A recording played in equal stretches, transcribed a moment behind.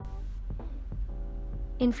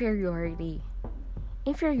Inferiority.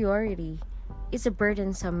 Inferiority is a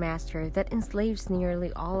burdensome master that enslaves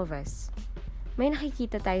nearly all of us. May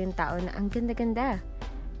nakikita tayong tao na ang ganda-ganda,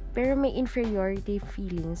 pero may inferiority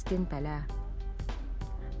feelings din pala.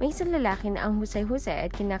 May isang lalaki na ang husay-husay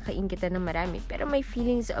at kinakainggitan ng marami, pero may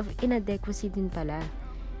feelings of inadequacy din pala.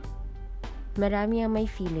 Marami ang may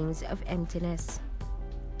feelings of emptiness.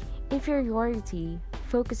 Inferiority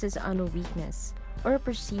focuses on a weakness or a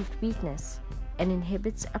perceived weakness and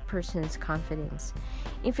inhibits a person's confidence.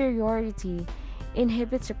 Inferiority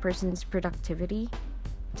inhibits a person's productivity,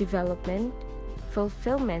 development,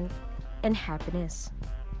 fulfillment, and happiness.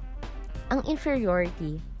 Ang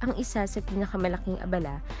inferiority ang isa sa pinakamalaking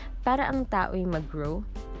abala para ang tao ay mag-grow,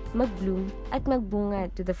 mag-bloom, at magbunga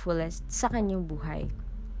to the fullest sa kanyang buhay.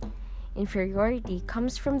 Inferiority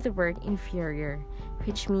comes from the word inferior,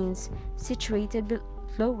 which means situated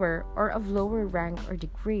lower or of lower rank or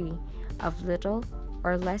degree, of little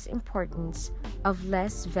or less importance, of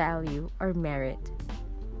less value or merit.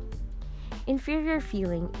 Inferior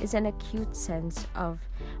feeling is an acute sense of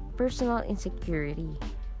personal insecurity.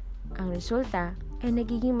 Ang resulta ay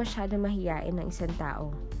nagiging masyado mahiyain ng isang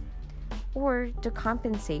tao. Or to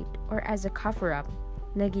compensate or as a cover-up,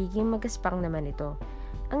 nagiging magaspang naman ito.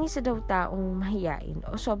 Ang isa daw taong mahiyain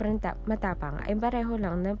o sobrang matapang ay pareho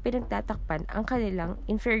lang na pinagtatakpan ang kanilang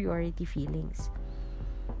inferiority feelings.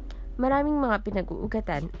 Maraming mga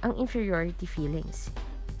pinag-uugatan ang inferiority feelings.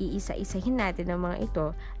 Iisa-isahin natin ang mga ito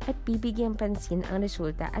at bibigyan pansin ang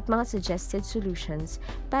resulta at mga suggested solutions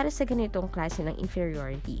para sa ganitong klase ng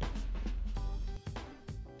inferiority.